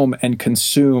go home and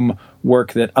consume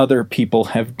work that other people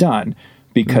have done,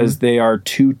 because they are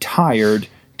too tired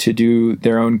to do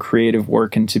their own creative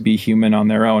work and to be human on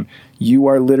their own. You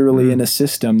are literally in a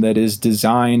system that is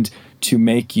designed to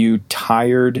make you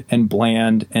tired and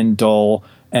bland and dull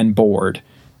and bored.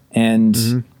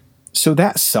 And so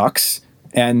that sucks.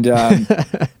 And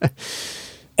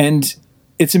and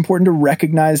it's important to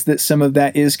recognize that some of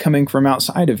that is coming from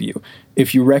outside of you.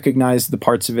 If you recognize the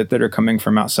parts of it that are coming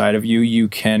from outside of you, you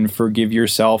can forgive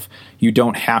yourself. You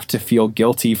don't have to feel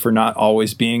guilty for not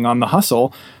always being on the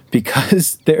hustle,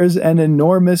 because there's an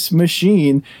enormous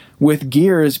machine with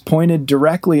gears pointed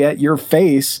directly at your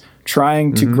face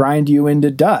trying to grind you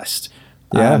into dust.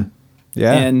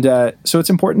 And so it's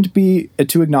important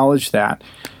to acknowledge that.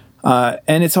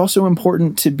 And it's also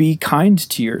important to be kind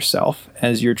to yourself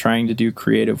as you're trying to do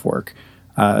creative work.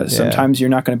 Sometimes you're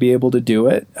not going to be able to do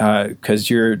it because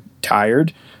you're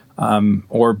tired,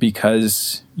 or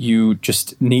because you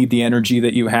just need the energy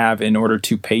that you have in order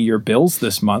to pay your bills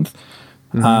this month,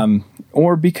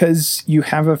 or because you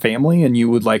have a family and you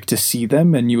would like to see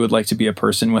them and you would like to be a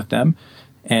person with them,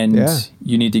 and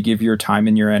you need to give your time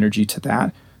and your energy to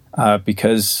that,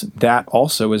 because that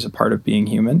also is a part of being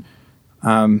human.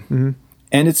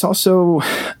 And it's also,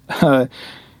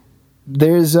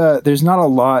 there's not a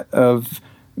lot of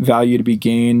value to be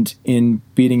gained in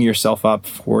beating yourself up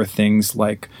for things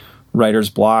like writer's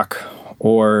block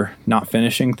or not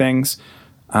finishing things.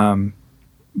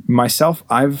 Myself,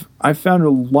 I've found a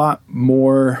lot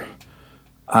more,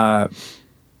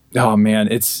 oh man,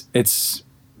 it's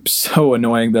so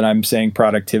annoying that I'm saying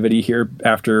productivity here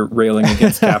after railing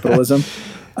against capitalism.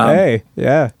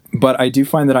 But I do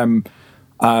find that I'm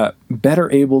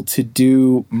better able to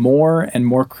do more and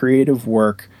more creative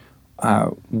work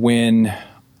when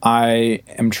I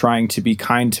am trying to be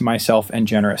kind to myself and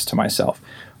generous to myself.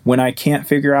 When I can't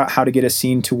figure out how to get a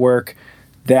scene to work,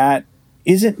 that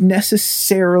isn't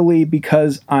necessarily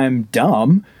because I'm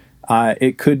dumb.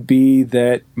 It could be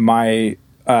that my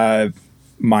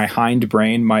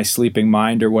hindbrain, my sleeping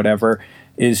mind or whatever,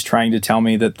 is trying to tell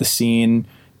me that the scene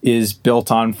is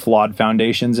built on flawed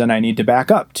foundations and I need to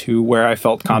back up to where I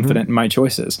felt confident in my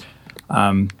choices.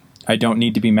 I don't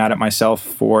need to be mad at myself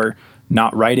for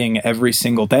not writing every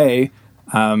single day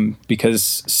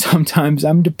because sometimes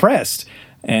I'm depressed.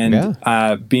 And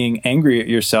being angry at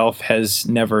yourself has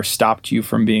never stopped you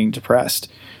from being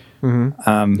depressed. And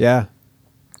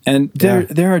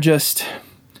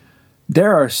there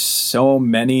are so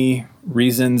many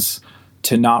reasons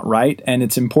to not write, and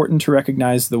it's important to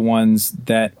recognize the ones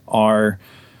that are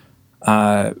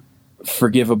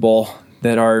forgivable,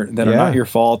 that are not your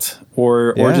fault,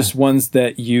 or just ones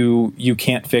that you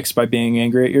can't fix by being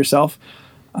angry at yourself.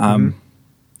 And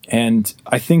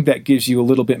I think that gives you a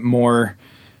little bit more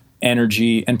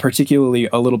energy, and particularly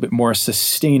a little bit more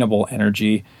sustainable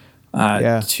energy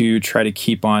to try to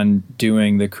keep on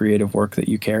doing the creative work that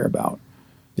you care about.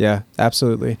 Yeah,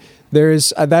 absolutely.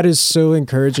 That is so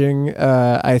encouraging.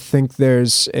 I think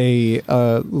there's a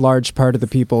large part of the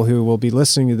people who will be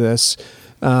listening to this,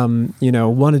 want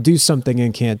to do something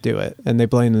and can't do it, and they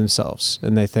blame themselves,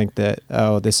 and they think that,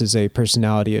 oh, this is a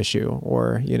personality issue,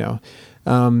 or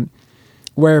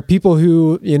where people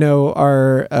who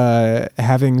are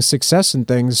having success in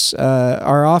things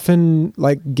are often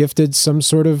like gifted some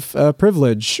sort of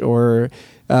privilege or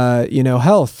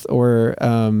health or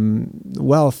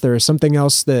wealth or something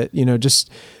else that just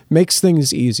makes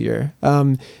things easier.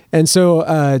 And so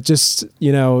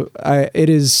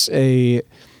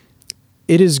it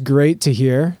is great to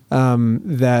hear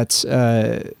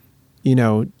that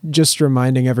just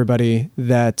reminding everybody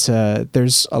that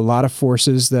there's a lot of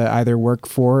forces that either work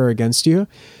for or against you,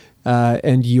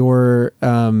 and your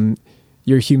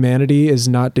humanity is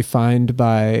not defined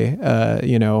by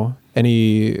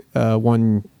any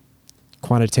one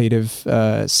quantitative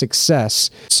success.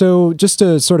 So just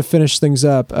to sort of finish things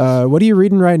up, what are you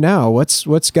reading right now?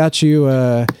 What's got you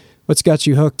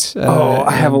hooked?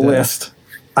 I have a list.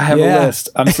 A list.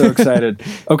 I'm so excited.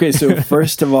 Okay, so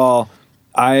first of all,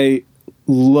 I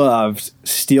loved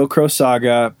Steel Crow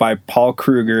Saga by Paul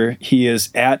Kruger. He is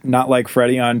at Not Like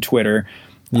Freddy on Twitter.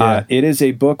 It is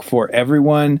a book for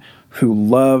everyone who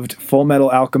loved Full Metal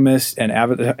Alchemist and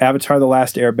Avatar The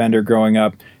Last Airbender growing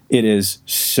up. It is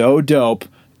so dope,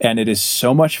 and it is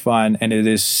so much fun, and it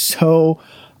is so,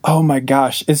 oh my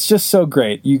gosh, it's just so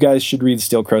great. You guys should read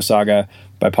Steel Crow Saga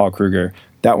by Paul Kruger.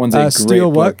 That one's a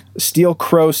great book. Steel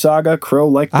Crow Saga, crow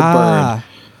like the bird.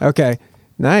 Okay.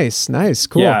 Nice,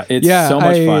 cool. Yeah, it's so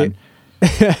much fun.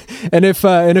 And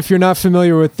if you're not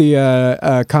familiar with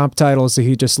the comp titles that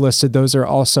he just listed, those are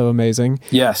also amazing.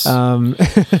 Yes. So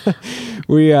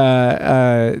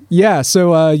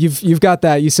you've got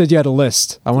that. You said you had a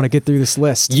list. I want to get through this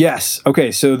list. Yes.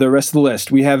 Okay, so the rest of the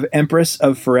list. We have Empress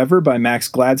of Forever by Max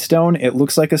Gladstone. It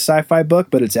looks like a sci-fi book,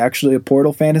 but it's actually a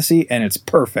portal fantasy, and it's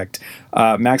perfect.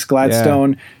 Max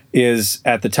Gladstone is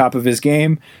at the top of his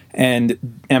game,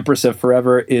 and Empress of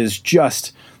Forever is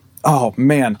just, oh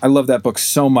man, I love that book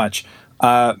so much.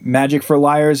 Magic for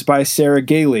Liars by Sarah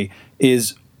Gailey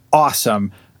is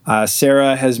awesome.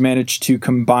 Sarah has managed to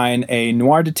combine a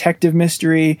noir detective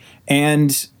mystery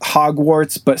and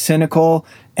Hogwarts, but cynical,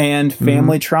 and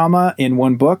family trauma in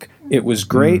one book. It was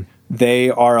great. They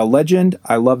are a legend.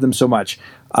 I love them so much.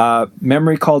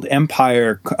 Memory Called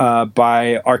Empire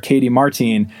by Arkady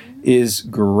Martin is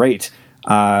great.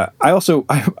 I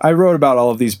wrote about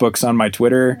all of these books on my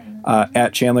Twitter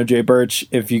at Chandler J. Birch,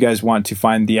 if you guys want to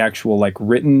find the actual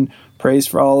written praise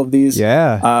for all of these.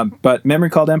 But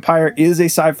Memory Called Empire is a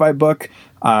sci-fi book.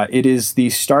 It is the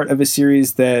start of a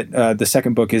series that the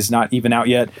second book is not even out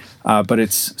yet, but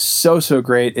it's so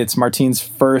great. It's Martin's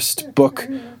first book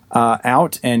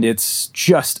out, and it's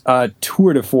just a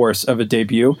tour de force of a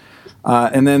debut.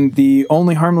 And then The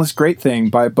Only Harmless Great Thing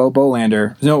by by Brooke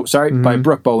Bolander.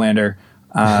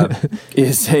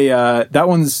 is that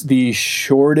one's the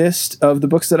shortest of the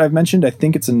books that I've mentioned. I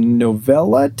think it's a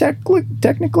novella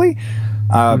technically.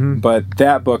 But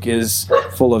that book is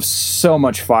full of so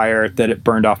much fire that it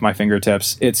burned off my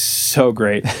fingertips. It's so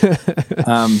great.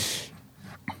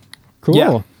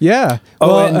 Cool. Yeah. Oh,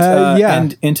 well,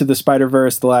 and Into the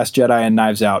Spider-Verse, The Last Jedi, and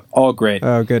Knives Out. All great.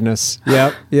 Oh goodness.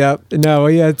 Yep. No,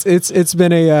 yeah, it's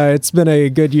been a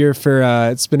good year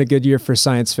for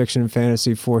science fiction and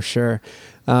fantasy for sure.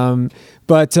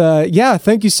 But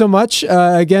thank you so much.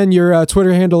 Again, your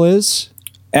Twitter handle is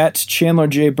at Chandler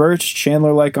J. Birch.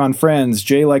 Chandler like on Friends,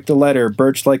 J like the letter,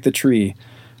 Birch like the tree.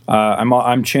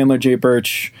 I'm Chandler J.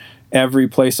 Birch every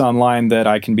place online that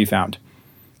I can be found.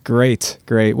 Great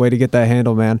way to get that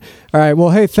handle, man. All right,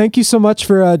 well, hey, thank you so much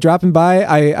for dropping by.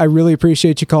 I really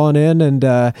appreciate you calling in, and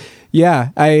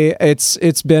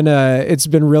it's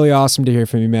been really awesome to hear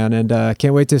from you, man, and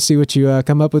can't wait to see what you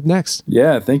come up with next.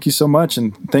 Yeah, thank you so much,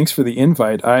 and thanks for the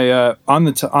invite. I on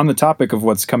the topic of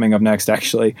what's coming up next,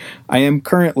 actually, I am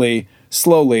currently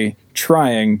slowly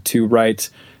trying to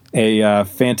write a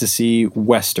fantasy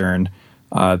western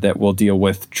that will deal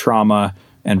with trauma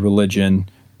and religion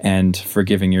and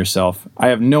forgiving yourself. I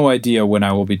have no idea when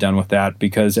I will be done with that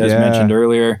because, as mentioned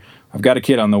earlier, I've got a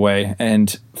kid on the way,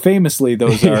 and famously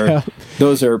those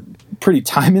are pretty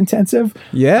time intensive.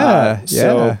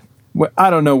 So I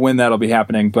don't know when that'll be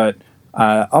happening, but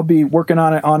I'll be working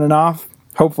on it on and off.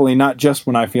 Hopefully not just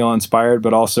when I feel inspired,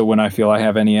 but also when I feel I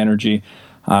have any energy.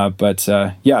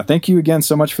 Thank you again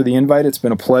so much for the invite. It's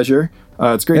been a pleasure.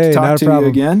 It's great to talk to you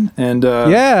again. And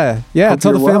tell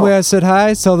the family I said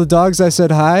hi. Tell the dogs I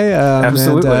said hi.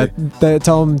 Absolutely. And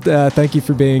tell them thank you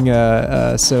for being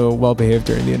so well behaved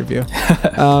during the interview.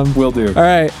 Will do. All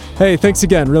right. Hey, thanks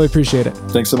again. Really appreciate it.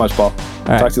 Thanks so much, Paul.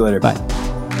 Talk to you later. Bye.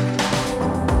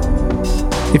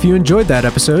 If you enjoyed that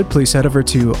episode, please head over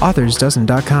to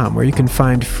AuthorsDozen.com, where you can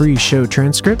find free show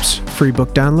transcripts, free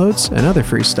book downloads, and other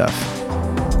free stuff.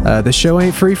 The show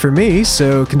ain't free for me,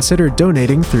 so consider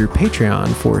donating through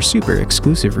Patreon for super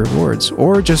exclusive rewards,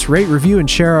 or just rate, review, and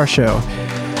share our show.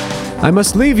 I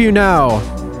must leave you now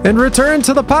and return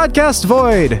to the podcast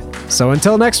void. So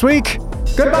until next week,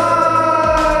 goodbye!